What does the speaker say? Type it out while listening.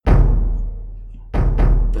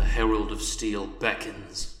Herald of Steel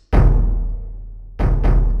beckons.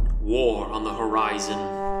 War on the horizon.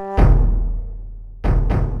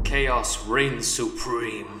 Chaos reigns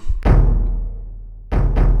supreme.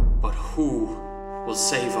 But who will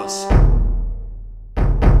save us?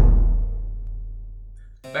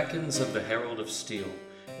 Beckons of the Herald of Steel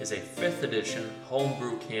is a 5th edition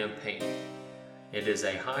homebrew campaign. It is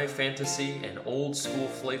a high fantasy and old school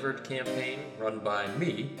flavored campaign run by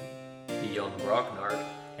me, the young Grognard,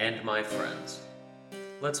 and my friends.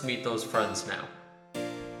 Let's meet those friends now.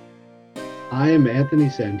 I am Anthony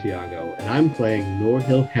Santiago, and I'm playing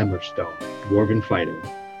Norhill Hammerstone, Dwarven Fighter.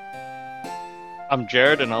 I'm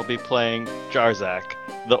Jared, and I'll be playing Jarzak,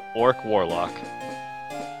 the Orc Warlock.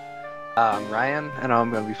 I'm Ryan, and I'm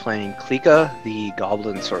going to be playing Klika, the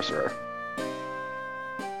Goblin Sorcerer.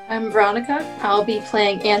 I'm Veronica. I'll be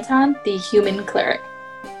playing Anton, the Human Cleric.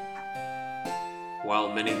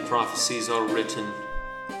 While many prophecies are written,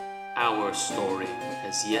 our story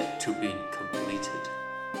has yet to be completed.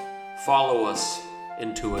 Follow us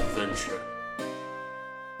into adventure.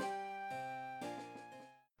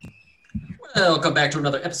 Welcome back to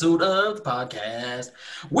another episode of the podcast.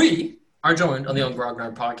 We are joined on the Young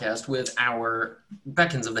Grognard podcast with our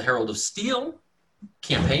Beckons of the Herald of Steel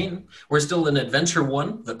campaign. We're still in Adventure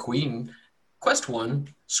 1, The Queen, Quest 1,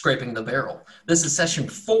 Scraping the Barrel. This is Session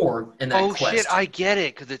 4 in that quest. Oh shit, I get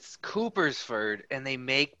it, because it's Coopersford, and they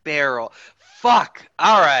make barrel. Fuck!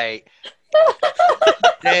 Alright.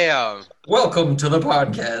 Damn. Welcome to the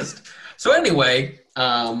podcast. So anyway,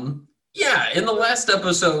 in the last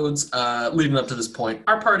episodes leading up to this point,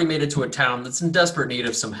 our party made it to a town that's in desperate need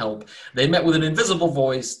of some help. They met with an invisible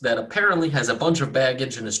voice that apparently has a bunch of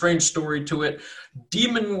baggage and a strange story to it.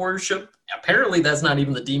 Demon worship. Apparently that's not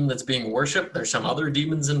even the demon that's being worshipped. There's some other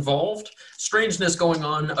demons involved. Strangeness going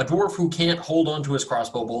on. A dwarf who can't hold on to his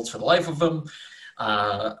crossbow bolts for the life of him.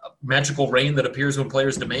 Magical rain that appears when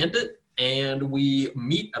players demand it. And we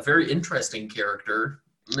meet a very interesting character,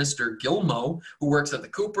 Mr. Gilmo, who works at the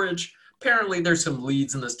cooperage. Apparently there's some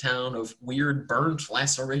leads in this town of weird burnt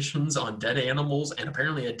lacerations on dead animals and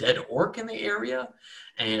apparently a dead orc in the area.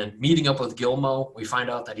 And meeting up with Gilmo, we find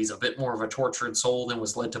out that he's a bit more of a tortured soul than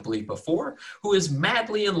was led to believe before, who is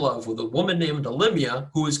madly in love with a woman named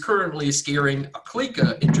Olympia, who is currently scaring a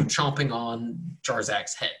Klika into chomping on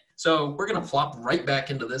Jarzak's head. So we're going to flop right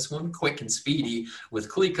back into this one, quick and speedy, with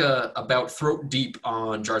Klika about throat deep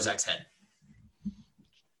on Jarzak's head.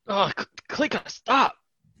 Oh, Klika, stop!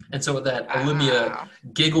 And so with that, Olympia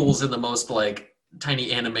giggles in the most,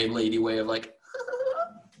 tiny anime lady way of,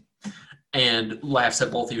 and laughs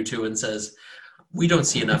at both of you two and says, "We don't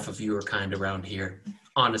see enough of your kind around here.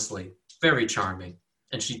 Honestly, very charming."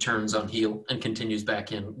 And she turns on heel and continues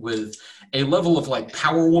back in with a level of,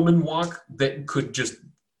 power woman walk that could just,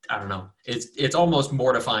 I don't know. It's almost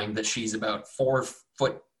mortifying that she's about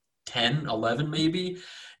 4'10", 11 maybe,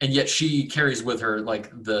 and yet she carries with her,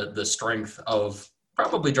 the strength of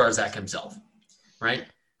probably Jarzak himself, right?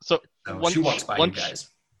 So she walks by you guys.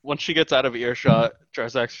 Once she gets out of earshot,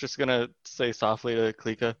 Jarzak's just going to say softly to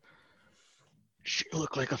Klika, "She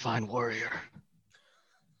looked like a fine warrior."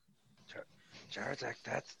 Jarzak,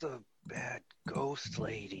 that's the bad ghost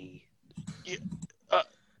lady. Yeah,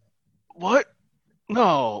 what?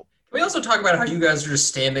 No. Can we also talk about how you guys are just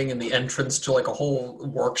standing in the entrance to a whole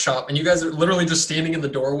workshop and you guys are literally just standing in the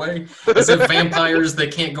doorway as if vampires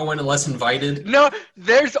that can't go in unless invited? No,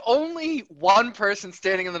 there's only one person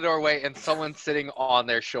standing in the doorway and someone sitting on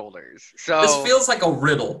their shoulders. So this feels like a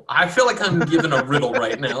riddle. I feel like I'm given a riddle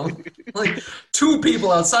right now. 2 people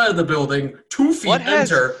outside of the building, 2 feet what has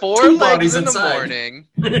enter, 4 2 legs bodies in inside. The morning,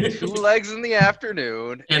 2 legs in the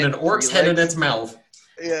afternoon, and an orc's head in its mouth.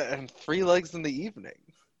 Yeah, and 3 legs in the evening.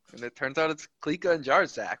 And it turns out it's Klika and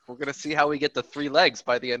Jarzak. We're going to see how we get the 3 legs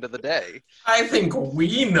by the end of the day. I think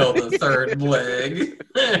we know the third leg.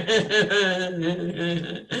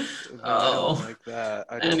 Oh, like that.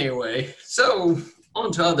 Anyway, so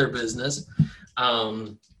on to other business.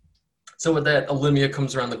 So with that, Olympia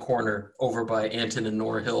comes around the corner over by Anton and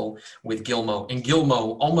Norhill with Gilmo. And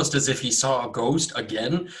Gilmo, almost as if he saw a ghost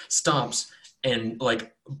again, stops and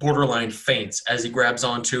borderline faints as he grabs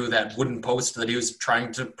onto that wooden post that he was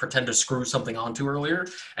trying to pretend to screw something onto earlier.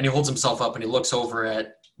 And he holds himself up and he looks over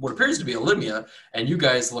at what appears to be Olympia, and you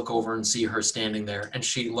guys look over and see her standing there, and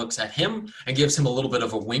she looks at him and gives him a little bit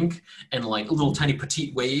of a wink and a little tiny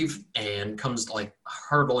petite wave and comes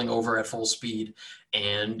hurtling over at full speed.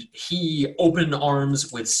 And he open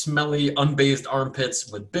arms with smelly, unbathed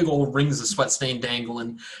armpits with big old rings of sweat stain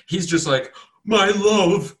dangling. He's just like, "My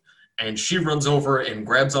love." and she runs over and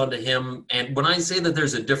grabs onto him. And when I say that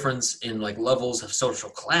there's a difference in like levels of social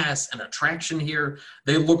class and attraction here,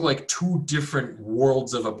 they look like two different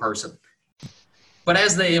worlds of a person. But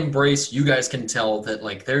as they embrace, you guys can tell that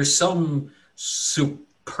like there's some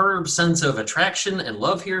superb sense of attraction and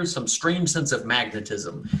love here, some strange sense of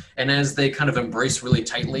magnetism. And as they kind of embrace really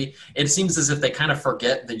tightly, it seems as if they kind of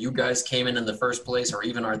forget that you guys came in the first place or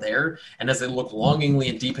even are there. And as they look longingly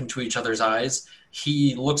and deep into each other's eyes,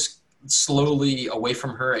 he looks slowly away from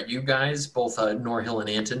her at you guys, both Norhill and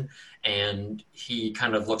Anton, and he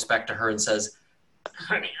kind of looks back to her and says,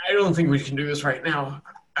 "Honey, I don't think we can do this right now.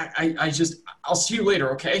 I'll see you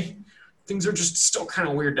later, okay? Things are just still kind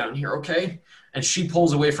of weird down here, okay?" And she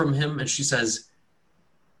pulls away from him and she says,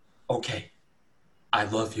 "Okay, I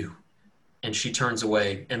love you." And she turns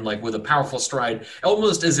away and like with a powerful stride,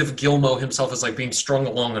 almost as if Gilmo himself is like being strung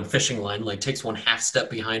along on fishing line, like takes one half step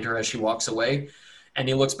behind her as she walks away. And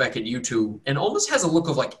he looks back at you two and almost has a look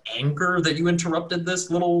of like anger that you interrupted this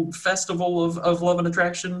little festival of love and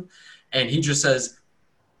attraction. And he just says,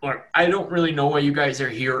 "Look, I don't really know why you guys are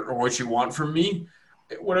here or what you want from me.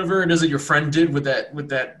 Whatever it is that your friend did with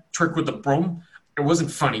that trick with the broom, it wasn't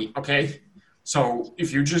funny, okay? So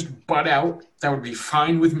if you just butt out, that would be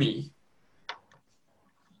fine with me."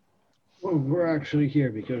 Well, we're actually here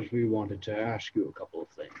because we wanted to ask you a couple of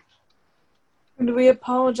things. And we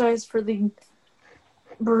apologize for the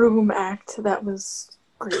broom act. That was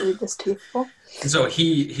greatly distasteful. And so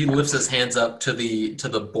he lifts his hands up to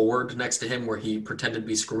the board next to him where he pretended to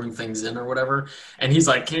be screwing things in or whatever. And he's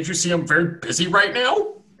like, "Can't you see I'm very busy right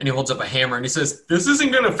now?" And he holds up a hammer and he says, "This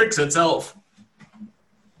isn't going to fix itself."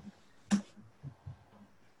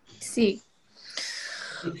 See.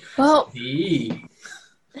 Well,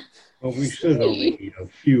 Well, we should only need a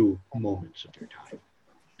few moments of your time.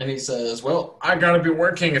 And he says, "Well, I got to be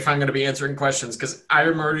working if I'm going to be answering questions because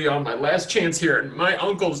I'm already on my last chance here and my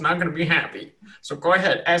uncle's not going to be happy. So go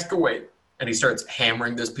ahead, ask away." And he starts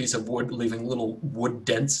hammering this piece of wood, leaving little wood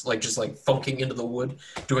dents, like just like funking into the wood,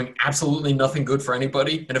 doing absolutely nothing good for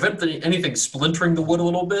anybody. And if anything, splintering the wood a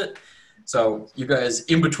little bit. So you guys,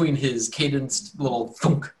 in between his cadenced little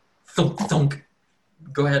thunk, thunk, thunk,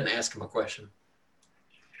 go ahead and ask him a question.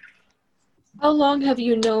 how long have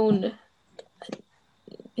you known?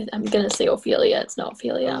 I'm gonna say Ophelia. It's not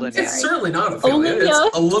Ophelia. I'm sorry. It's certainly not Ophelia. Olivia.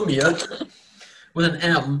 It's Olivia with an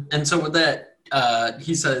M. And so with that,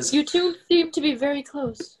 he says, You two seem to be very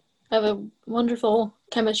close. Have a wonderful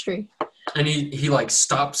chemistry. and he like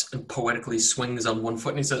stops and poetically swings on one foot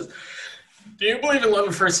and he says, "Do you believe in love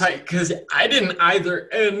at first sight? Because I didn't either.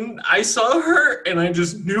 And I saw her and I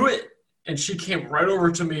just knew it. And she came right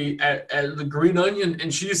over to me at the Green Onion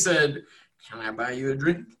and she said, 'Can I buy you a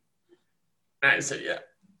drink?' And I said, 'Yeah.'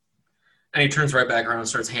 And he turns right back around and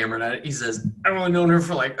starts hammering at it. He says, 'I've only known her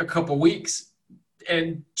for like a couple weeks,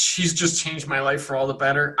 and she's just changed my life for all the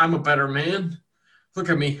better. I'm a better man. Look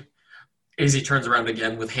at me.' As he turns around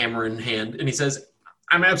again with hammer in hand, and he says,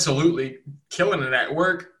 'I'm absolutely killing it at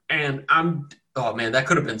work, and oh man, that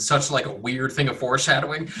could have been such like a weird thing of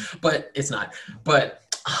foreshadowing, but it's not.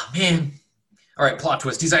 But, oh man. All right, plot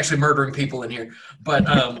twist. He's actually murdering people in here. But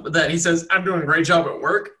that he says, 'I'm doing a great job at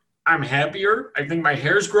work. I'm happier. I think my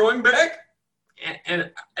hair's growing back.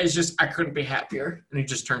 And it's just, I couldn't be happier.' And he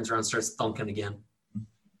just turns around and starts thunking again.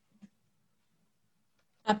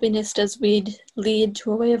 Happiness does lead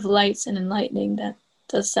to a way of light and enlightening. That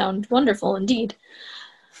does sound wonderful indeed.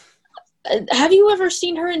 Have you ever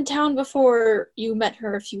seen her in town before you met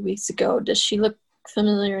her a few weeks ago? Does she look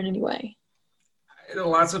familiar in any way?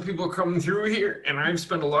 Lots of people come through here, and I've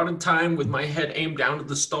spent a lot of time with my head aimed down at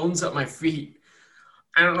the stones at my feet.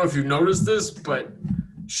 I don't know if you've noticed this, but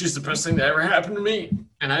she's the best thing that ever happened to me,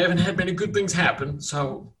 and I haven't had many good things happen,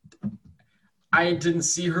 so I didn't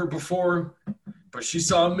see her before, but she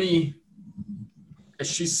saw me, and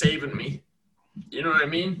she's saving me. You know what I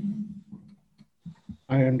mean?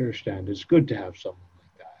 I understand. It's good to have someone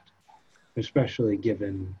like that, especially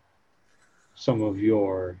given some of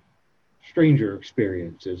your stranger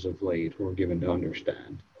experiences of late we're given to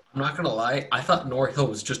understand. I'm not going to lie. I thought Norhill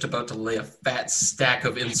was just about to lay a fat stack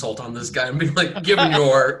of insult on this guy and be like, "Given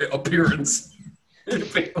your appearance."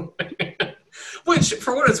 Which,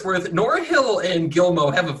 for what it's worth, Norhill and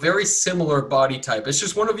Gilmo have a very similar body type. It's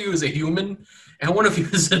just one of you is a human and one of you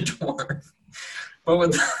is a dwarf. But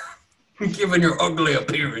with given your ugly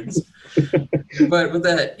appearance. But with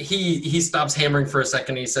that, he stops hammering for a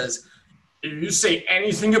second. And he says, "Did you say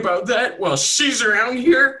anything about that? Well, she's around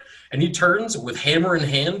here." And he turns with hammer in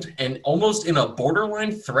hand and almost in a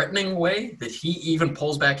borderline threatening way that he even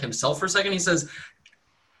pulls back himself for a second. He says,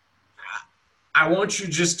 I want you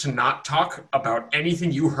just to not talk about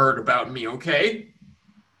anything you heard about me, okay?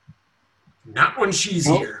 Not when she's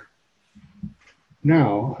Nope. here.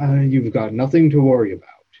 Now, you've got nothing to worry about.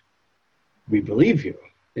 We believe you,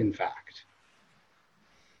 in fact.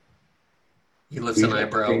 He lifts an We've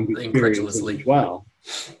eyebrow exchanged experiences incredulously. as well.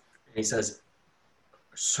 And he says,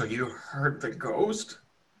 so you heard the ghost?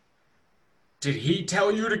 Did he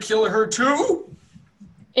tell you to kill her too?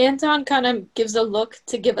 Anton kind of gives a look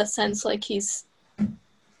to give a sense like he's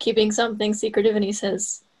keeping something secretive, and he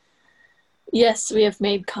says, yes, we have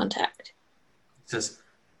made contact. He says,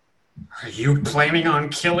 are you planning on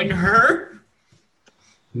killing her?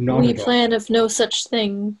 Not We at all. plan of no such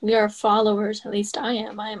thing. We are followers, at least I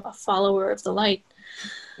am. I am a follower of the light.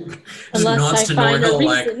 Just Unless nods I to find a Norhill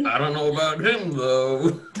like, reason. I don't know about him, though.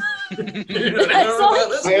 You don't That's know all about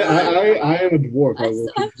this I guy? am a dwarf. I will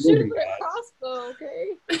I'm keep shooting doing with a that. crossbow,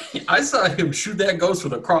 okay? I saw him shoot that ghost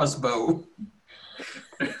with a crossbow.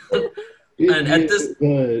 And at this-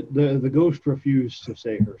 The ghost refused to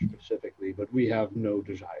say her specifically, but we have no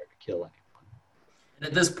desire to kill anyone. And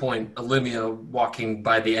at this point, Olympia, walking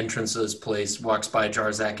by the entrance of this place, walks by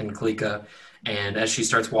Jarzak and Klika, and as she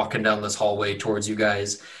starts walking down this hallway towards you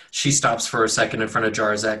guys, she stops for a second in front of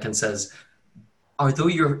Jarzak and says, Are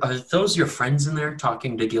those your friends in there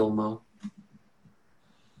talking to Gilmo?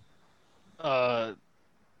 I'm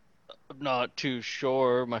not too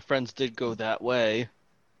sure. My friends did go that way.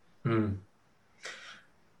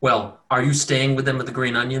 Well, are you staying with them at the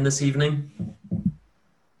Green Onion this evening?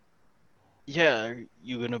 Yeah, are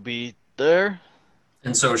you gonna be there?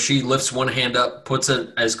 And so she lifts one hand up, puts it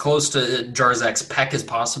as close to Jarzak's peck as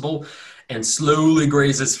possible, and slowly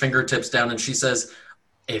grazes fingertips down, and she says,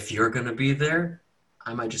 if you're going to be there,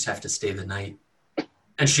 I might just have to stay the night.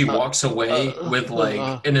 And she walks away with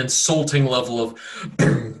like an insulting level of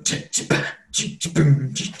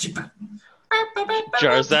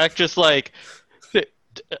Jarzak just like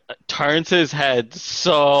turns his head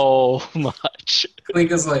so much.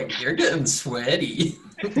 Klika's like, you're getting sweaty.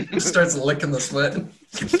 Starts licking the sweat.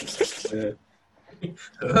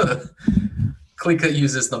 Klika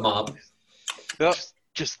uses the mop. Yep.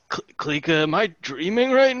 Just Klika, am I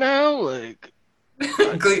dreaming right now? Like,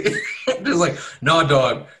 Just like, nah,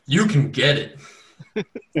 dog, you can get it.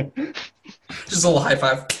 Just a little high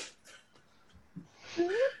five.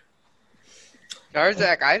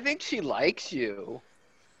 Jarzak, I think she likes you.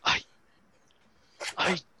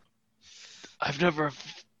 I've never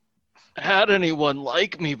had anyone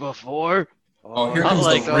like me before. Oh, here Not comes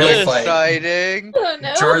like the real this. fight. Exciting. Oh,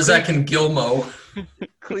 no. Jarzak and Gilmo.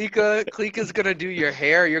 Klika's gonna do your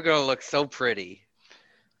hair. You're gonna look so pretty.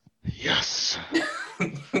 Yes.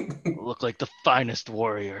 Look like the finest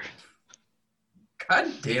warrior.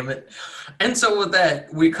 God damn it. And so with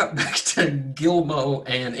that, we cut back to Gilmo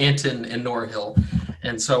and Anton and Norhill.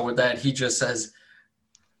 And so with that, he just says,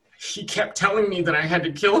 he kept telling me that I had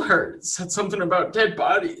to kill her. Said something about dead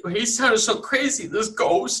body. He sounded so crazy, this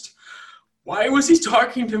ghost. Why was he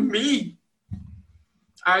talking to me?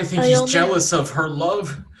 I think he's jealous of her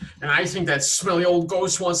love. And I think that smelly old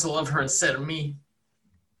ghost wants to love her instead of me.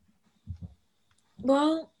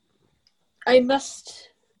 Well, I must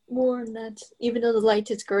warn that even though the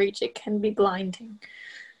light is great, it can be blinding.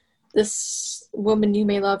 This woman, you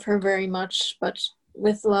may love her very much, but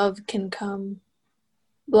with love can come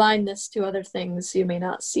blindness to other things you may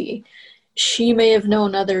not see. She may have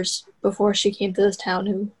known others before she came to this town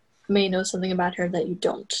who may know something about her that you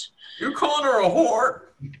don't. You calling her a whore?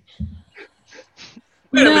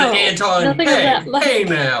 Wait a minute, Anton. Nothing of that like. Hey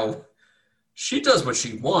now. She does what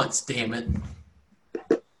she wants, damn it.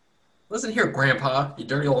 Listen here, Grandpa, you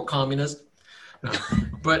dirty old communist. No,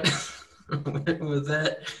 but with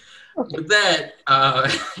that,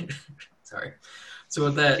 sorry. So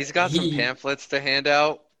with that, He's got some pamphlets to hand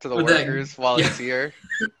out to the workers while he's here.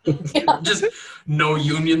 Just no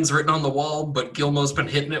unions written on the wall, but Gilmo's been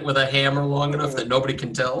hitting it with a hammer long enough that nobody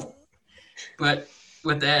can tell. But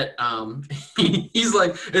with that, he's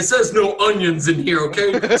like, it says no onions in here,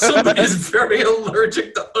 okay? Somebody's very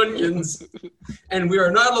allergic to onions, and we are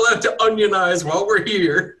not allowed to onionize while we're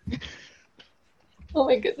here. Oh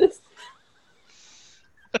my goodness.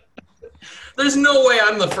 There's no way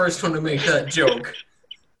I'm the first one to make that joke.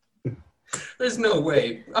 There's no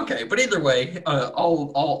way. Okay, but either way,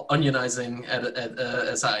 all onionizing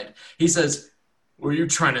aside, he says, "What are you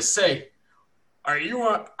trying to say? Are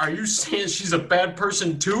you saying she's a bad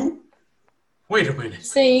person too? Wait a minute.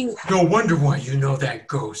 Saying No wonder why you know that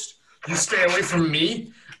ghost. You stay away from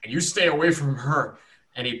me, and you stay away from her."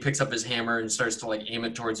 And he picks up his hammer and starts to like aim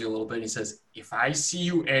it towards you a little bit. And he says, "If I see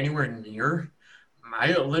you anywhere near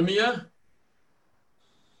my Olympia,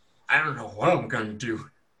 I don't know what I'm gonna do,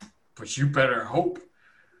 but you better hope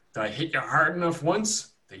that I hit you hard enough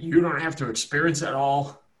once that you don't have to experience it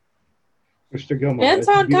all. Mr. Gilmore,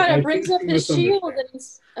 Anton kind I of brings think up you his shield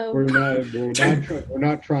misunderstand. and he's. Oh. We're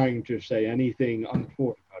not trying to say anything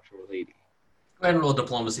untoward about your lady. Go ahead and roll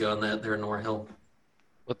diplomacy on that there, Nora Hill.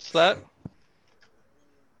 What's that?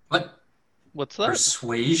 What? What's that?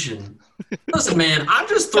 Persuasion. Listen, man, I'm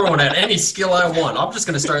just throwing out any skill I want. I'm just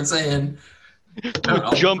going to start saying, I don't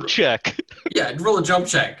know. Jump check. Yeah, roll a jump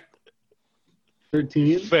check.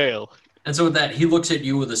 13? Fail. And so with that, he looks at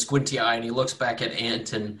you with a squinty eye, and he looks back at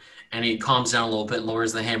Anton, and he calms down a little bit and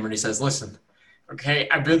lowers the hammer, and he says, listen, okay,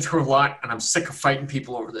 I've been through a lot, and I'm sick of fighting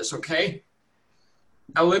people over this, okay?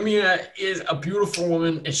 Olympia is a beautiful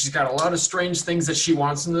woman, and she's got a lot of strange things that she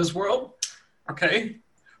wants in this world, okay?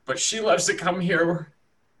 But she loves to come here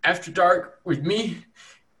after dark with me,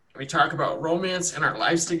 and we talk about romance and our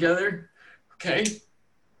lives together, okay?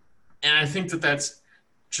 And I think that that's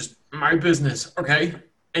just my business, okay?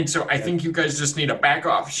 And so I think you guys just need to back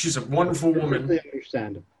off. She's a wonderful woman. Perfectly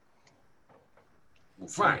understandable.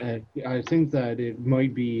 Fine. I think that it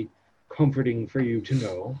might be comforting for you to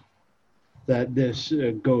know that this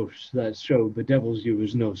ghost that so bedevils you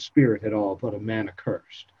is no spirit at all, but a man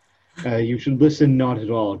accursed. You should listen not at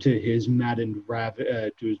all to his maddened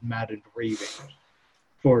ravings,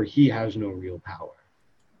 for he has no real power.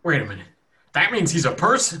 Wait a minute. That means he's a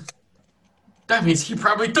person. That means he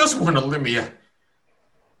probably does want Olympia.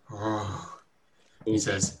 Oh. He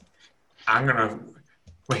says, I'm gonna...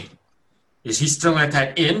 Wait. Is he still at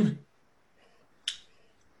that inn?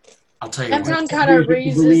 I'll tell you Anton what. kind of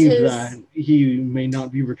raises his. That he may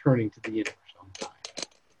not be returning to the inn for some time.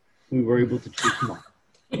 We were able to chase him off.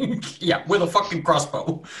 Yeah, with a fucking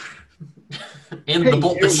crossbow. And the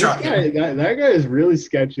bolt that shot him. That guy is really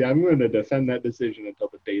sketchy. I'm going to defend that decision until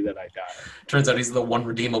the day that I die. Turns out he's the one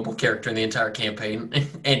redeemable character in the entire campaign.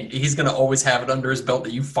 And he's going to always have it under his belt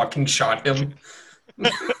that you fucking shot him.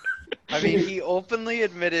 I mean, he openly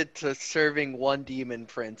admitted to serving one demon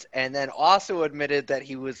prince, and then also admitted that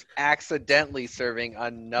he was accidentally serving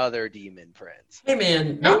another demon prince. Hey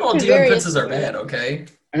man, not all demon Various princes are bad, okay?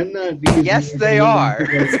 And that because Yes, he's they are.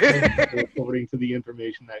 according to the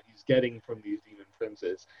information that he's getting from these demon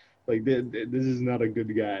princes. Like, this is not a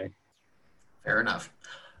good guy. Fair enough.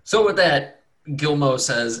 So with that, Gilmo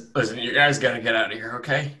says, listen, you guys got to get out of here,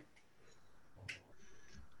 okay?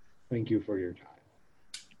 Thank you for your time.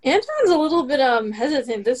 Anton's a little bit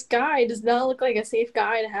hesitant. This guy does not look like a safe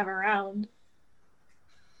guy to have around.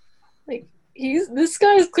 Like this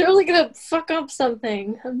guy is clearly gonna fuck up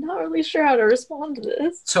something. I'm not really sure how to respond to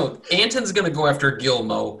this. So Anton's going to go after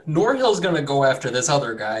Gilmo. Norhill's going to go after this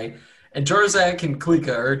other guy. And Jarzak and Klika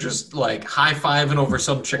are just like high-fiving over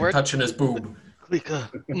some chick touching his boob. Klika,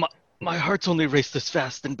 my heart's only raced this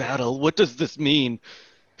fast in battle. What does this mean?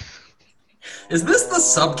 Is this the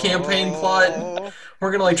sub-campaign plot? We're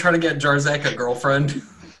going to like try to get Jarzak a girlfriend.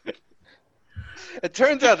 It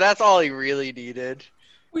turns out that's all he really needed.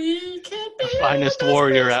 We can't be The finest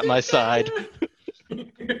warrior at my side.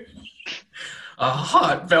 A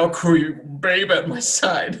hot Valkyrie babe at my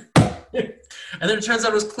side. And then it turns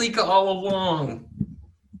out it was Klika all along.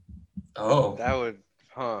 Oh. That would,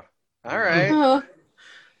 huh? All right. Huh.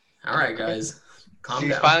 All right, guys. Calm She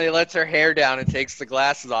down. finally lets her hair down and takes the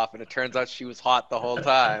glasses off, and it turns out she was hot the whole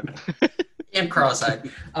time. And cross-eyed.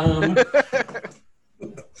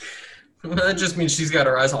 That just means she's got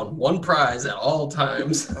her eyes on one prize at all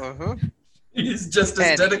times. Uh-huh. He's just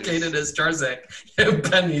as Pennies. dedicated as Jarzak. Yeah,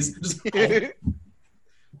 pennies.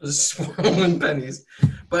 Just swirling pennies.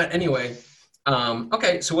 But anyway,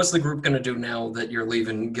 okay, so what's the group going to do now that you're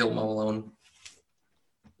leaving Gilmo alone?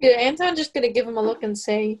 Yeah, Anton's just gonna give him a look and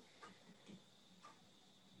say,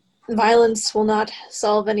 violence will not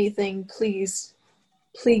solve anything. Please,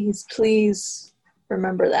 please, please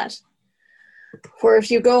remember that. For if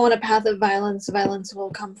you go on a path of violence, violence will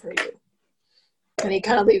come for you. And he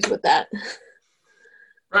kind of leaves with that.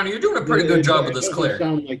 Ronnie, you're doing a pretty good job with this, It Claire.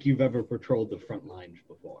 doesn't sound like you've ever patrolled the front lines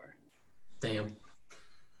before. Damn.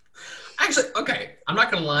 Actually, okay, I'm not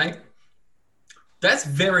going to lie. That's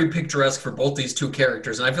very picturesque for both these two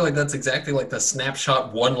characters, and I feel like that's exactly like the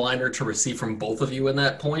snapshot one-liner to receive from both of you in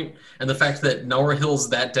that point. And the fact that Noah Hill's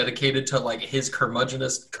that dedicated to like his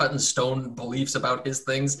curmudgeonous, cut-in-stone beliefs about his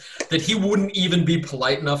things, that he wouldn't even be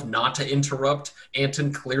polite enough not to interrupt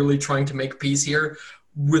Anton clearly trying to make peace here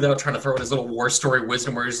without trying to throw in his little war story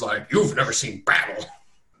wisdom where he's like, you've never seen battle.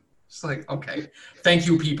 It's like, okay, thank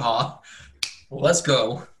you, Peepaw. Let's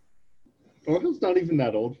go. Orville's not even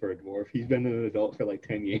that old for a dwarf. He's been an adult for like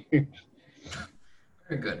 10 years.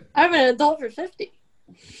 Very good. I'm an adult for 50.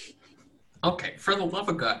 Okay, for the love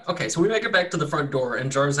of God. Okay, so we make it back to the front door,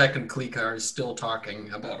 and Jarzak and Klika are still talking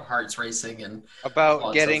about hearts racing and About plots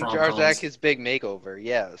of getting rom-coms. Jarzak his big makeover,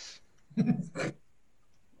 yes.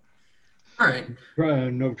 All right.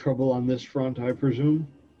 No trouble on this front, I presume?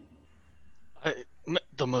 I met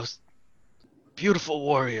the most beautiful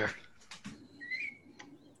warrior.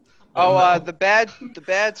 Oh, no. the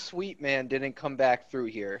bad sweet man didn't come back through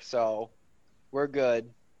here, so we're good.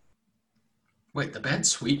 Wait, the bad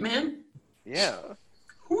sweet man? Yeah.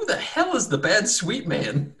 Who the hell is the bad sweet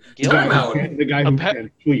man? Gilman. Time out. The guy who Appa-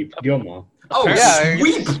 can't sweep, Gilma. Oh, Yeah,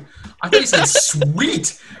 sweep! I thought you said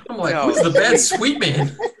sweet. I'm like, No. who's the bad sweet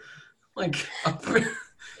man? Like,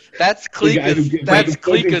 That's The guy who Klika's. gives That's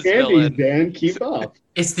fucking Klika's candies, villain. Dan. Keep up.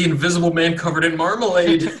 it's the invisible man covered in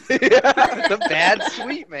marmalade. Yeah, the bad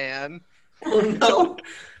sweet man. Oh no,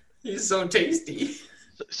 he's so tasty.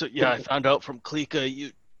 So yeah, I found out from Klika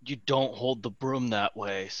you don't hold the broom that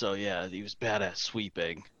way. So yeah, he was bad at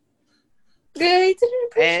sweeping. Yeah, I didn't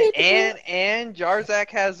appreciate And Jarzak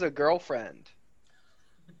has a girlfriend.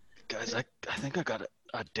 Guys, I think I got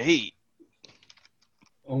a date.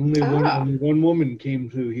 Only Ah. one woman came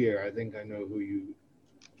through here. I think I know who you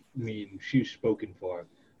mean. She's spoken for.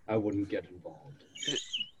 I wouldn't get involved.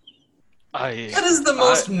 That is the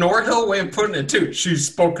most Nordhill way of putting it too. She's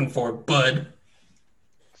spoken for, bud.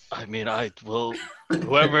 I mean, I will.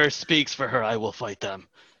 Whoever speaks for her, I will fight them.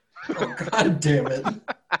 Oh god damn it.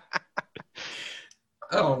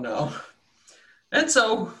 Oh no. And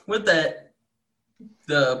so with that,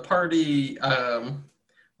 the party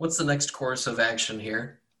what's the next course of action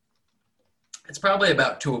here? It's probably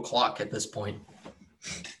about 2:00 at this point.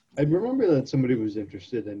 I remember that somebody was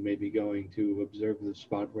interested in maybe going to observe the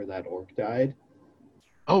spot where that orc died.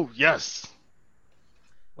 Oh yes.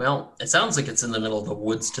 Well, it sounds like it's in the middle of the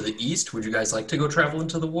woods to the east. Would you guys like to go travel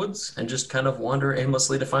into the woods and just kind of wander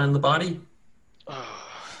aimlessly to find the body?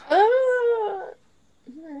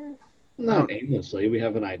 Not aimlessly. We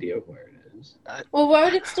have an idea of where it is. Well, why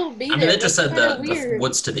would it still be I there? mean, they just That's said kinda the weird.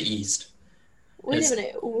 woods to the east. Wait It's- a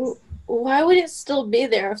minute. Why would it still be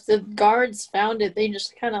there? If the guards found it, they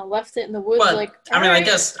just kind of left it in the woods. But like, I mean,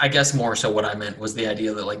 "Alright." I guess more so what I meant was the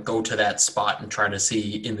idea that like go to that spot and try to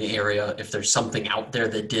see in the area if there's something out there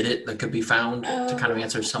that did it that could be found to kind of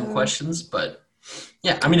answer some Oh. questions. But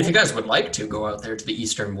yeah, I mean, if you guys would like to go out there to the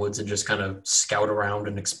eastern woods and just kind of scout around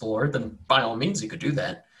and explore, then by all means you could do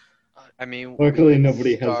that. I mean, Luckily, we can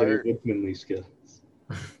nobody has any start- woodmanly skills.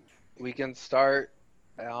 We can start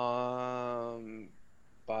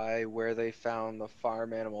by where they found the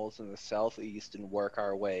farm animals in the southeast and work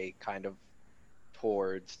our way kind of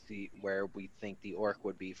towards where we think the orc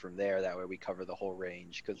would be from there. That way we cover the whole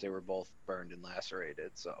range because they were both burned and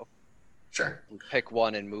lacerated. So Sure. we pick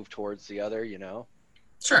one and move towards the other,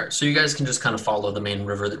 Sure. So you guys can just kind of follow the main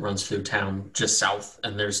river that runs through town just south,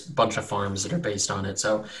 and there's a bunch of farms that are based on it.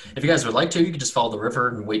 So if you guys would like to, you could just follow the river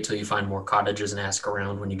and wait till you find more cottages and ask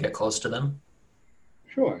around when you get close to them.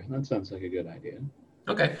 Sure, that sounds like a good idea.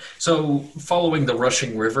 Okay, so following the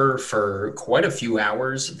rushing river for quite a few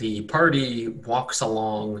hours, the party walks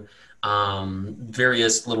along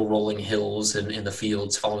various little rolling hills in the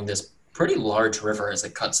fields, following this pretty large river as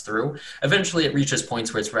it cuts through. Eventually, it reaches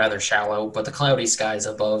points where it's rather shallow, but the cloudy skies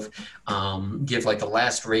above give like the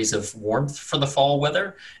last rays of warmth for the fall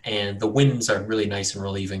weather, and the winds are really nice and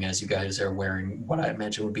relieving as you guys are wearing what I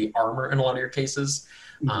imagine would be armor in a lot of your cases.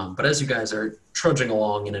 But as you guys are trudging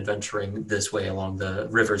along and adventuring this way along the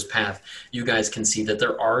river's path, you guys can see that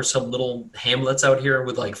there are some little hamlets out here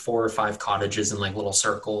with like 4 or 5 cottages in like little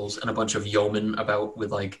circles and a bunch of yeomen about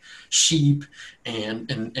with like sheep and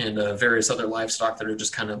various other livestock that are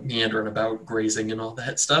just kind of meandering about, grazing and all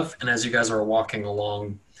that stuff. And as you guys are walking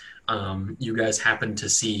along, you guys happen to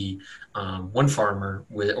see one farmer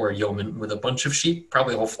or a yeoman with a bunch of sheep,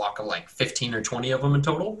 probably a whole flock of like 15 or 20 of them in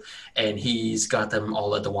total. And he's got them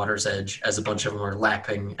all at the water's edge as a bunch of them are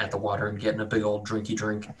lapping at the water and getting a big old drinky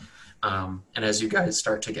drink. And as you guys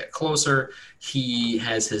start to get closer, he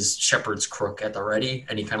has his shepherd's crook at the ready,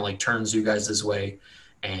 and he kind of like turns you guys his way.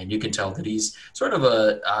 And you can tell that he's sort of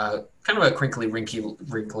a kind of a crinkly,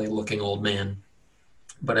 wrinkly looking old man.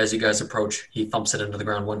 But as you guys approach, he thumps it into the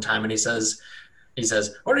ground one time and he says,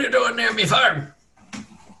 "What are you doing near me farm?"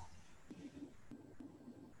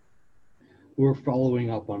 We're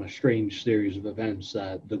following up on a strange series of events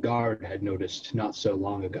that the guard had noticed not so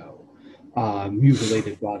long ago.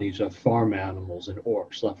 Mutilated bodies of farm animals and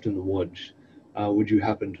orcs left in the woods. Would you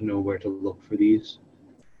happen to know where to look for these?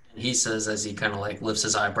 And he says, as he kind of like lifts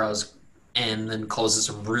his eyebrows, and then closes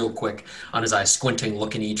them real quick on his eyes, squinting,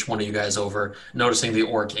 looking each one of you guys over, noticing the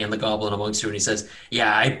orc and the goblin amongst you, and he says,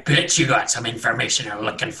 "Yeah, I bet you got some information you're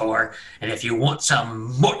looking for, and if you want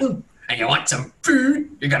some mutton and you want some food,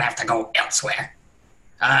 you're gonna have to go elsewhere.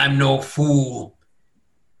 I'm no fool."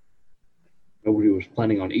 Nobody was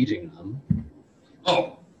planning on eating them.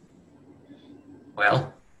 Oh,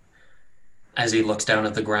 well, as he looks down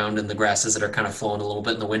at the ground and the grasses that are kind of flowing a little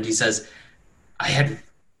bit in the wind, he says, "I had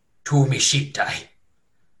two of me sheep die.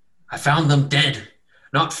 I found them dead,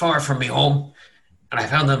 not far from me home, and I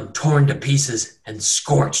found them torn to pieces and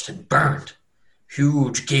scorched and burned.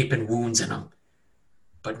 Huge gaping wounds in them.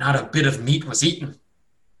 But not a bit of meat was eaten.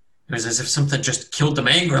 It was as if something just killed them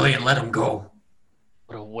angrily and let them go."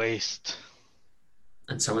 What a waste.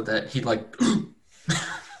 And so with that, he like,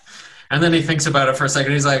 and then he thinks about it for a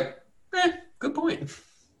second. He's like, good point.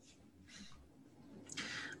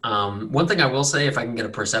 One thing I will say, if I can get a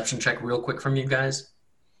perception check real quick from you guys.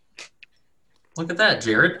 Look at that,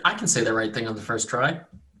 Jared. I can say the right thing on the first try.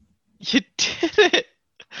 You did it.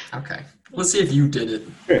 Okay. Let's see if you did it.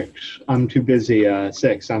 6. I'm too busy.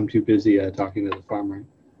 6. I'm too busy talking to the farmer.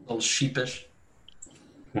 A little sheepish.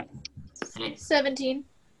 17.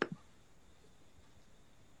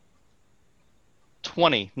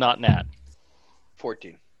 20, not nat.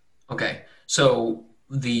 14. Okay. So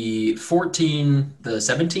the 14, the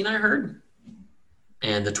 17 I heard,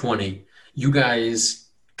 and the 20, you guys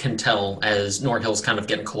can tell as Norhill's kind of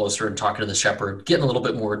getting closer and talking to the shepherd, getting a little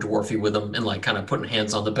bit more dwarfy with him and like kind of putting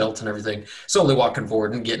hands on the belt and everything, slowly walking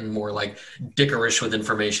forward and getting more like dickerish with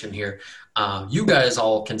information here. You guys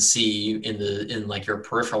all can see in like your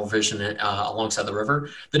peripheral vision alongside the river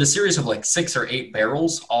that a series of like 6 or 8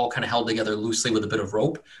 barrels, all kind of held together loosely with a bit of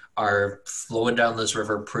rope, are flowing down this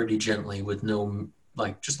river pretty gently with no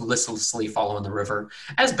like just listlessly following the river.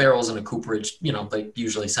 As barrels in a cooperage, they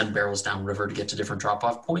usually send barrels down river to get to different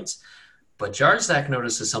drop-off points. But Jarzak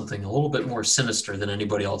notices something a little bit more sinister than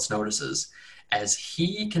anybody else notices. As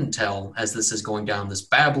he can tell, as this is going down this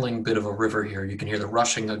babbling bit of a river here, you can hear the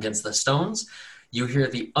rushing against the stones. You hear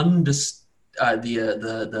the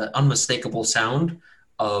unmistakable sound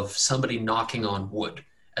of somebody knocking on wood,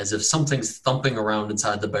 as if something's thumping around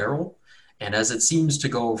inside the barrel. And as it seems to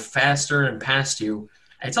go faster and past you,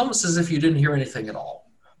 it's almost as if you didn't hear anything at all.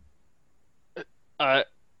 I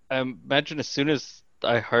imagine as soon as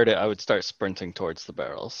I heard it, I would start sprinting towards the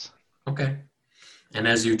barrels. Okay. And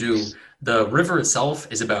as you do, the river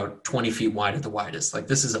itself is about 20 feet wide at the widest. Like,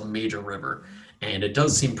 this is a major river, and it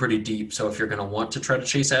does seem pretty deep. So if you're going to want to try to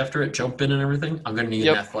chase after it, jump in and everything, I'm going to need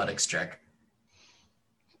an athletics check.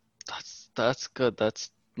 That's good. That's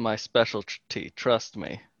my specialty. Trust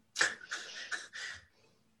me.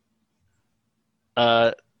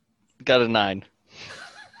 Got a 9.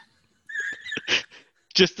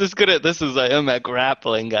 Just as good at this as I am at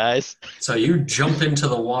grappling, guys. So you jump into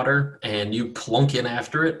the water and you plunk in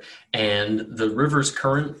after it, and the river's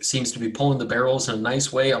current seems to be pulling the barrels in a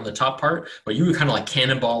nice way on the top part, but you kind of like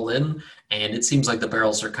cannonball in, and it seems like the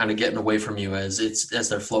barrels are kind of getting away from you as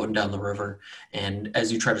they're floating down the river. And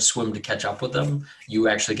as you try to swim to catch up with them, you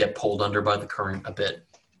actually get pulled under by the current a bit.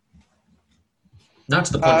 Not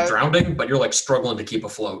to the point of drowning, but you're like struggling to keep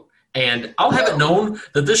afloat. And I'll have it known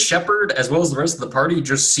that this shepherd, as well as the rest of the party,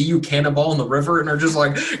 just see you cannonball in the river and are just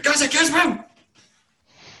like, "Guys, I can't swim!"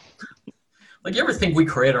 Like, you ever think we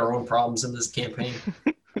create our own problems in this campaign?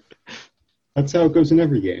 That's how it goes in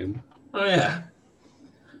every game. Oh, yeah.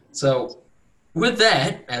 So, with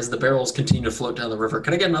that, as the barrels continue to float down the river,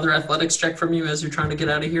 can I get another athletics check from you as you're trying to get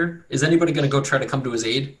out of here? Is anybody going to go try to come to his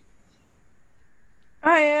aid?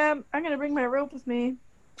 I am. I'm going to bring my rope with me.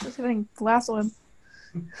 Just going to lasso him.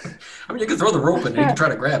 I mean, you can throw the rope in and you can try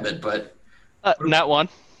to grab it, but... Nat 1.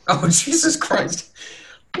 Oh, Jesus Christ.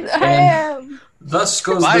 I am. Thus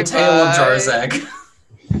goes the tale of Jarzak.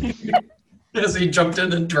 As he jumped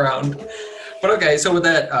in and drowned. But okay, so with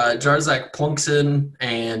that, Jarzak plunks in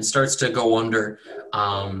and starts to go under.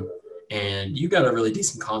 And you got a really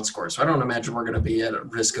decent con score, so I don't imagine we're going to be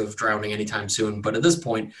at risk of drowning anytime soon. But at this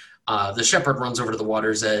point, the shepherd runs over to the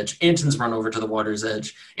water's edge. Anton's run over to the water's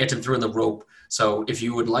edge. Anton threw in the rope. So if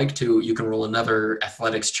you would like to, you can roll another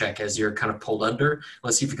athletics check as you're kind of pulled under.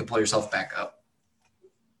 Let's see if you can pull yourself back up.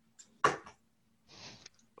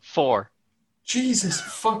 4. Jesus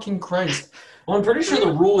fucking Christ. Well, I'm pretty sure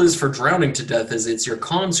the rule is for drowning to death is it's your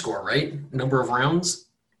con score, right? Number of rounds?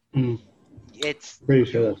 It's Pretty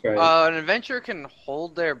sure that's right. an adventurer can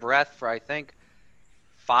hold their breath for, I think,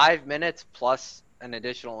 5 minutes plus an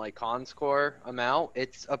additional like con score amount.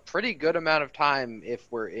 It's a pretty good amount of time if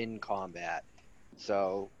we're in combat.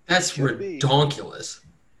 So that's ridiculous.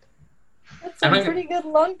 That's some And pretty good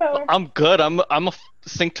lung power. I'm good. I'm a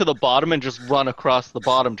sink to the bottom and just run across the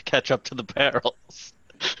bottom to catch up to the barrels.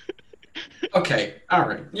 Okay, all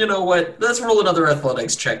right. You know what? Let's roll another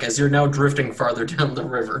athletics check as you're now drifting farther down the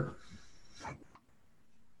river.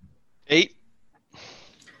 8.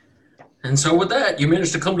 And so with that, you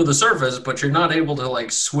manage to come to the surface, but you're not able to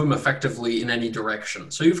like swim effectively in any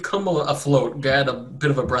direction. So you've come afloat, got a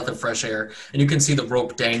bit of a breath of fresh air, and you can see the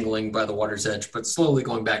rope dangling by the water's edge, but slowly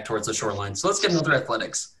going back towards the shoreline. So let's get another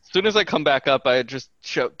athletics. As soon as I come back up, I just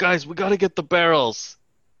shout, "Guys, we gotta get the barrels!"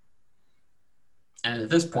 And at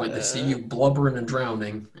this point, they see you blubbering and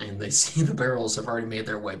drowning, and they see the barrels have already made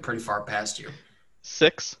their way pretty far past you.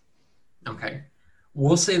 6. Okay.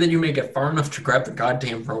 We'll say that you make it far enough to grab the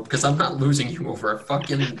goddamn rope, because I'm not losing you over a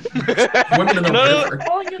fucking women in the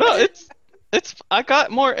river. No, it's. I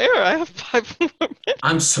got more air. I have 5 more minutes.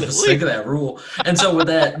 I'm so sick of that rule. And so with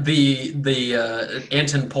that, the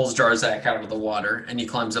Anton pulls Jarzak out of the water, and he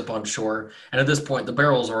climbs up on shore. And at this point, the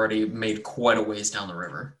barrel's already made quite a ways down the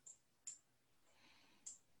river.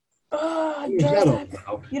 Oh, Shut Jarzak,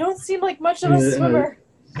 up. you don't seem like much of a swimmer.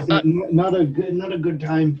 Not a good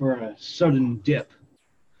time for a sudden dip.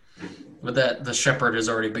 With that, the shepherd has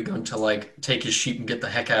already begun to like take his sheep and get the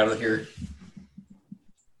heck out of here.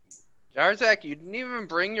 Jarzak, you didn't even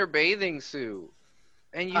bring your bathing suit.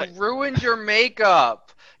 And you ruined your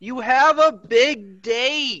makeup. You have a big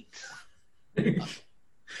date.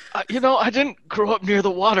 I didn't grow up near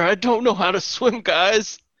the water. I don't know how to swim,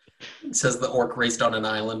 guys. Says the orc raised on an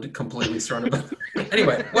island, completely surrounded by...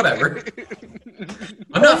 Anyway, whatever.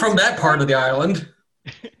 I'm not from that part of the island.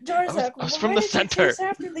 Jarzak, I was why from the did center. you chase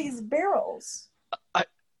after these barrels? I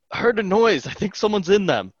heard a noise. I think someone's in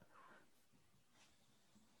them.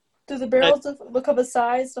 Do the barrels look of a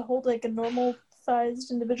size to hold like a normal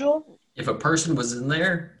sized individual? If a person was in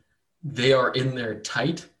there, they are in there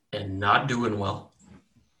tight and not doing well.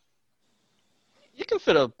 You can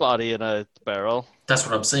fit a body in a barrel. That's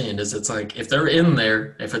what I'm saying, is it's like, if they're in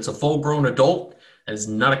there, if it's a full-grown adult, that is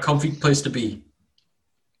not a comfy place to be.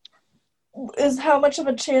 How much of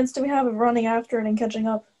a chance do we have of running after it and catching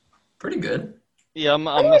up? Pretty good. Yeah, I'm do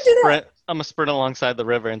a do sprint. I'm a sprint alongside the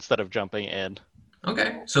river instead of jumping in.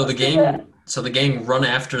 Okay, so the do that. gang run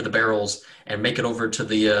after the barrels and make it over to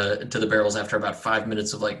the barrels after about 5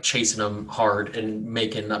 minutes of like chasing them hard and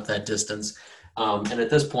making up that distance. And at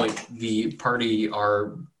this point, the party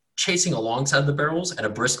are chasing alongside the barrels at a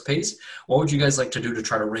brisk pace. What would you guys like to do to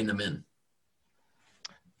try to rein them in?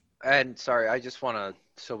 And sorry, I just want to,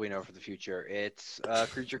 so we know for the future, it's a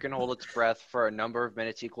creature can hold its breath for a number of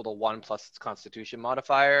minutes equal to 1 plus its constitution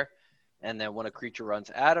modifier. And then when a creature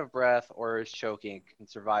runs out of breath or is choking, it can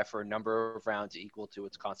survive for a number of rounds equal to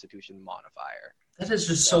its constitution modifier. That is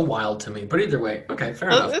just so wild to me. But either way, okay, fair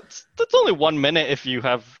enough. That's only 1 minute if you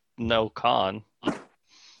have no con.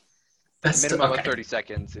 That's Minimum okay. of 30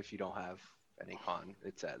 seconds if you don't have any con,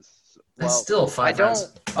 it says. That's still 5 I don't.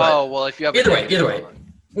 rounds. But Oh, well, if you have either a way, negative either way.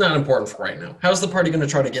 con. Not important for right now. How's the party going to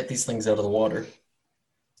try to get these things out of the water?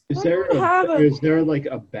 Is there like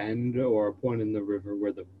a bend or a point in the river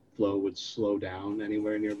where the flow would slow down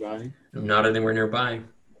anywhere nearby? Not anywhere nearby.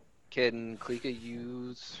 Can Klika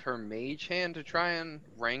use her mage hand to try and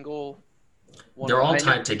wrangle one? They're all I know-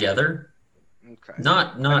 tied together. Okay.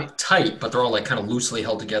 Not tight, but they're all like kind of loosely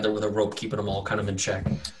held together with a rope keeping them all kind of in check.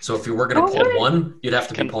 So if you were going to pull one, you'd have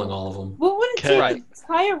to be pulling all of them. What would it Okay. take Right. to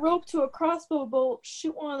tie a rope to a crossbow bolt,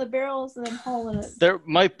 shoot one of the barrels, and then haul in it? There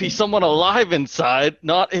might be someone alive inside.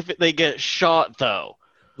 Not if they get shot, though.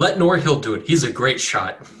 Let Norhill do it. He's a great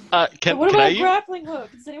shot. Can What I about a use? grappling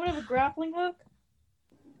hook? Does anyone have a grappling hook?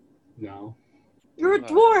 No. You're a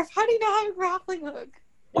dwarf. How do you not have a grappling hook?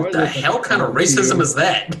 What the hell kind of racism is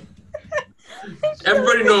that?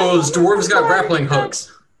 Everybody knows dwarves got grappling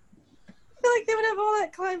hooks. I feel like they would have all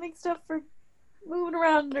that climbing stuff for moving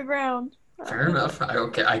around underground. Fair enough.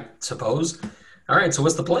 I suppose. All right, so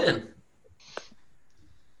what's the plan?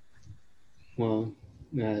 Well,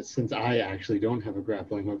 since I actually don't have a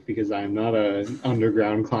grappling hook because I am not an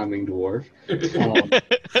underground climbing dwarf. I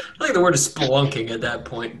think the word is spelunking at that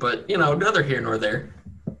point, but, neither here nor there.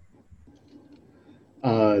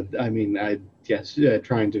 I guess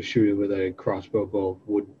trying to shoot it with a crossbow bolt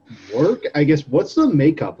would work. I guess, what's the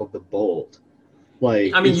makeup of the bolt?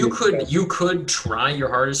 Like, you could try your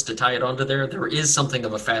hardest to tie it onto there. There is something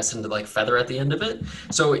of a fastened feather at the end of it.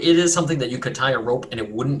 So it is something that you could tie a rope and it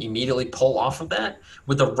wouldn't immediately pull off of that.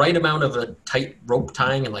 With the right amount of a tight rope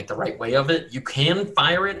tying and the right way of it, you can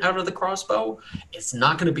fire it out of the crossbow. It's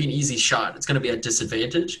not going to be an easy shot. It's going to be a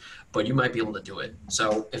disadvantage, but you might be able to do it.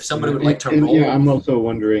 So if somebody would like to roll... Yeah, I'm also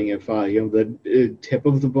wondering if the tip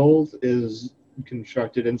of the bolt is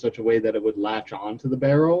constructed in such a way that it would latch onto the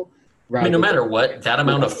barrel. I mean, no matter what, that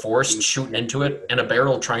amount of force shooting into it and a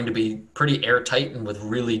barrel trying to be pretty airtight and with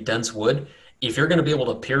really dense wood, if you're going to be able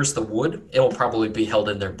to pierce the wood, it'll probably be held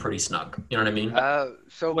in there pretty snug. You know what I mean?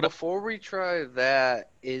 So before we try that,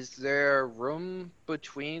 is there room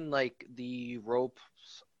between like the ropes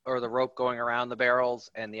or the rope going around the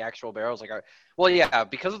barrels and the actual barrels? Like, well, yeah,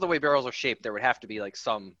 because of the way barrels are shaped, there would have to be like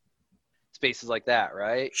some spaces like that,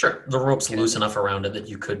 right? Sure. The rope's loose enough around it that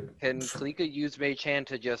you could. Can Kalika use Mage Hand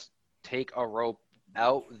to just take a rope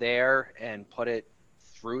out there and put it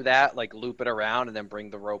through that, like loop it around and then bring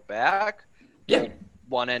the rope back? Yeah.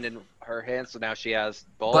 One end in her hand, so now she has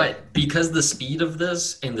both. But because the speed of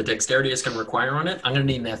this and the dexterity it's going to require on it, I'm going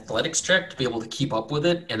to need an athletics check to be able to keep up with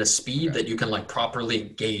it and a speed that you can like properly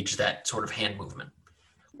gauge that sort of hand movement.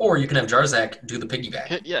 Or you can have Jarzak do the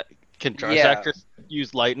piggyback. Yeah. Can Jarzak just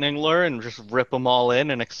use lightning lure and just rip them all in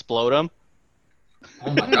and explode them?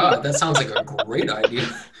 Oh my god, that sounds like a great idea.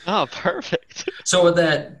 Oh, perfect. So with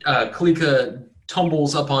that, Kalika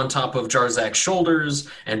tumbles up on top of Jarzak's shoulders,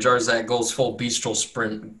 and Jarzak goes full bestial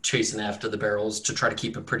sprint chasing after the barrels to try to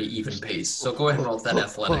keep a pretty even pace. So go ahead and roll that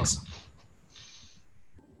athletics.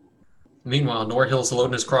 Meanwhile, Norhill's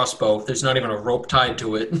loading his crossbow. There's not even a rope tied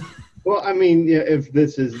to it. Well, I mean, yeah, if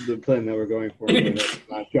this is the plan that we're going for, we're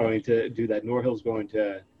not going to do that. Norhill's going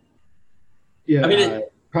to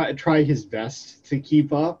try his best to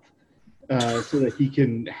keep up so that he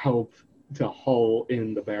can help to haul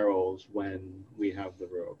in the barrels when we have the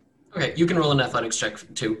rope. Okay, you can roll an athletics check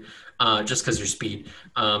too, just because your speed.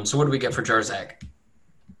 So what do we get for Jarzak?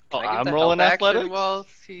 Oh, I'm rolling athletics?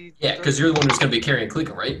 Yeah, because you're the one who's going to be carrying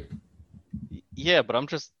Kalika, right? Yeah, but I'm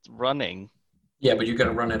just running. Yeah, but you got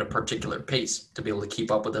to run at a particular pace to be able to keep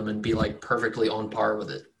up with them and be like perfectly on par with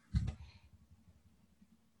it.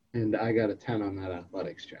 And I got a 10 on that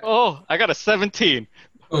athletics check. Oh, I got a 17.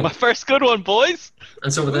 Boom. My first good one, boys.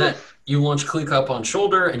 And so with that, you launch Kalika up on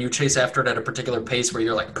shoulder and you chase after it at a particular pace where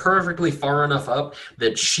you're like perfectly far enough up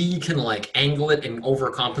that she can like angle it and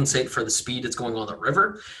overcompensate for the speed it's going on the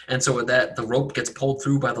river. And so with that, the rope gets pulled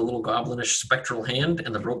through by the little goblinish spectral hand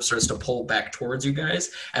and the rope starts to pull back towards you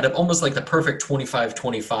guys at almost like the perfect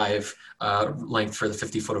 25-25 length for the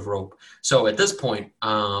 50 foot of rope. So at this point,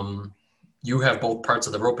 you have both parts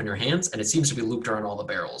of the rope in your hands, and it seems to be looped around all the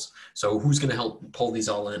barrels. So who's going to help pull these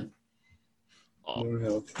all in?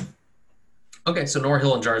 Norhill. Okay, so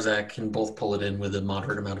Norhill and Jarzak can both pull it in with a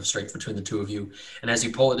moderate amount of strength between the two of you. And as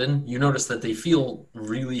you pull it in, you notice that they feel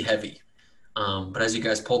really heavy. But as you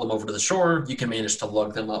guys pull them over to the shore, you can manage to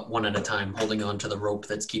lug them up one at a time, holding on to the rope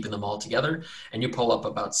that's keeping them all together. And you pull up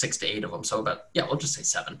about 6 to 8 of them. So we'll just say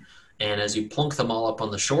 7. And as you plunk them all up on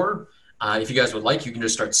the shore, if you guys would like, you can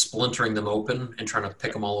just start splintering them open and trying to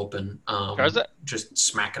pick them all open. Just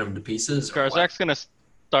smacking them to pieces. Jarzak's going to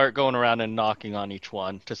start going around and knocking on each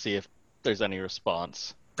one to see if there's any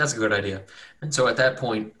response. That's a good idea. And so at that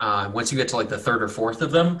point, once you get to like the 3rd or 4th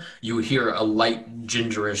of them, you hear a light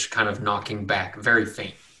gingerish kind of knocking back, very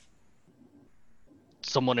faint.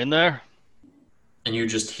 Someone in there? And you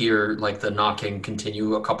just hear like the knocking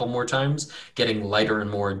continue a couple more times, getting lighter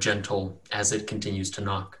and more gentle as it continues to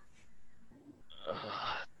knock.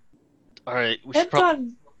 All right, we should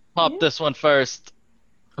pop this one first.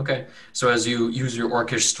 Okay, so as you use your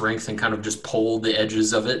orcish strength and kind of just pull the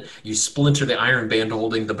edges of it, you splinter the iron band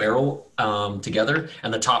holding the barrel together,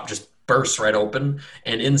 and the top just bursts right open.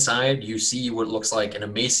 And inside, you see what looks like an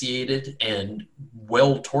emaciated and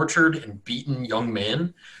well-tortured and beaten young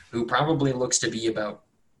man who probably looks to be about,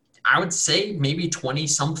 I would say, maybe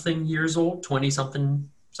 20-something years old, 20-something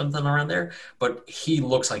around there, but he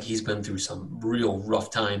looks like he's been through some real rough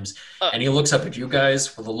times. And he looks up at you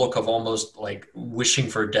guys with a look of almost like wishing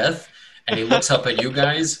for death. And he looks up at you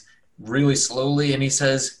guys really slowly and he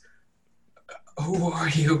says, "Who are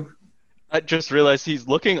you?" I just realized he's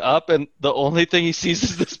looking up and the only thing he sees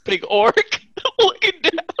is this big orc looking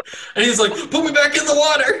down. And he's like, "Put me back in the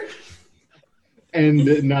water."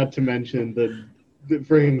 And not to mention the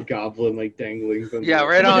freaking goblin like dangling from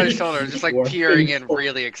right on his shoulder, just like peering and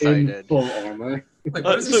really excited. In full armor. Like,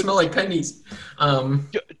 why does he smell like pennies?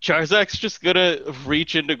 Jarzak's just gonna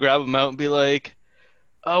reach in to grab him out and be like,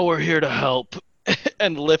 "Oh, we're here to help,"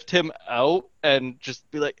 and lift him out and just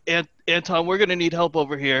be like, Anton, we're gonna need help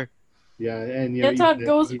over here. Yeah, and Anton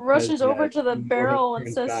rushes over to the barrel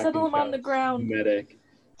and says, "Settle him on the ground. Medic.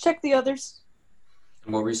 Check the others."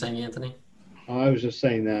 What were you saying, Anthony? I was just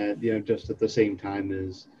saying that, just at the same time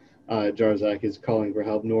as Jarzak is calling for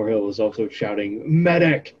help, Norhill is also shouting,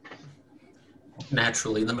 "Medic!"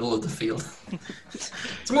 Naturally, in the middle of the field.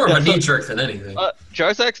 It's It's more of a knee jerk than anything.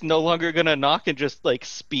 Jarzak's no longer gonna knock and just like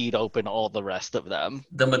speed open all the rest of them.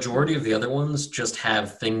 The majority of the other ones just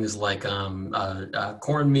have things like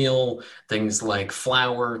cornmeal, things like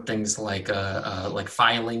flour, things like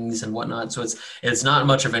filings and whatnot. So it's not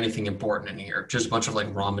much of anything important in here. Just a bunch of like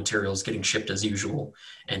raw materials getting shipped as usual.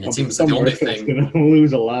 And it seems like the only thing. Going to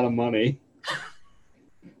lose a lot of money.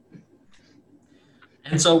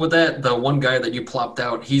 And so with that, the one guy that you plopped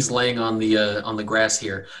out, he's laying on the grass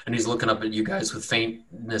here, and he's looking up at you guys with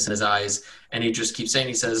faintness in his eyes, and he just keeps saying,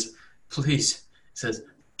 he says, please, he says,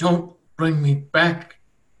 don't bring me back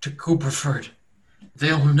to Cooperford.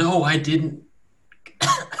 They'll know I didn't. And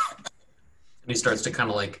he starts to kind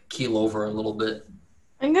of like keel over a little bit.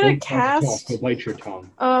 I'm gonna cast bite your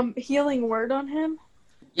tongue. Healing Word on him.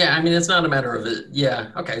 Yeah, I mean, it's not a matter of it. Yeah,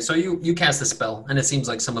 okay, so you cast the spell, and it seems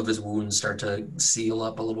like some of his wounds start to seal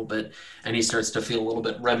up a little bit, and he starts to feel a little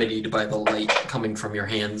bit remedied by the light coming from your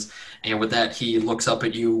hands. And with that, he looks up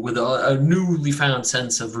at you with a newly found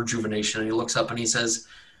sense of rejuvenation, and he looks up and he says,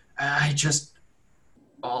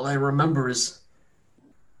 all I remember is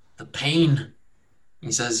the pain.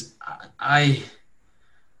 He says,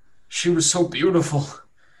 she was so beautiful,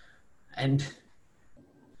 and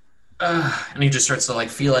he just starts to like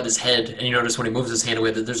feel at his head, and you notice when he moves his hand away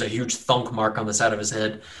that there's a huge thunk mark on the side of his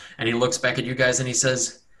head, and he looks back at you guys and he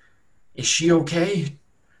says, is she okay?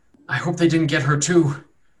 I hope they didn't get her too.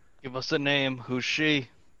 Give us a name. Who's she?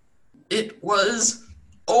 It was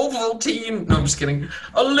Ovaltine. No, I'm just kidding.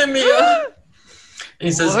 Olympia. And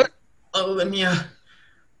he says, What? Olympia.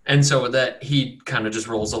 And so with that, he kind of just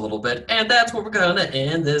rolls a little bit, and that's where we're going to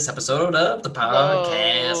end this episode of the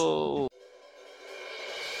podcast. Oh.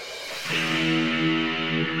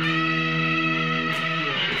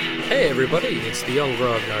 Hey everybody, it's the Young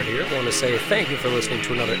Grognard here. I want to say thank you for listening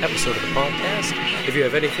to another episode of the podcast. If you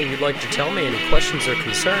have anything you'd like to tell me, any questions or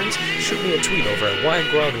concerns, shoot me a tweet over at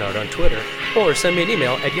YGrognard on Twitter, or send me an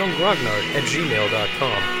email at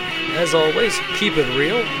younggrognard@gmail.com. As always, keep it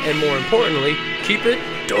real, and more importantly, keep it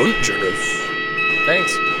dungeness.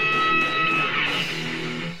 Thanks.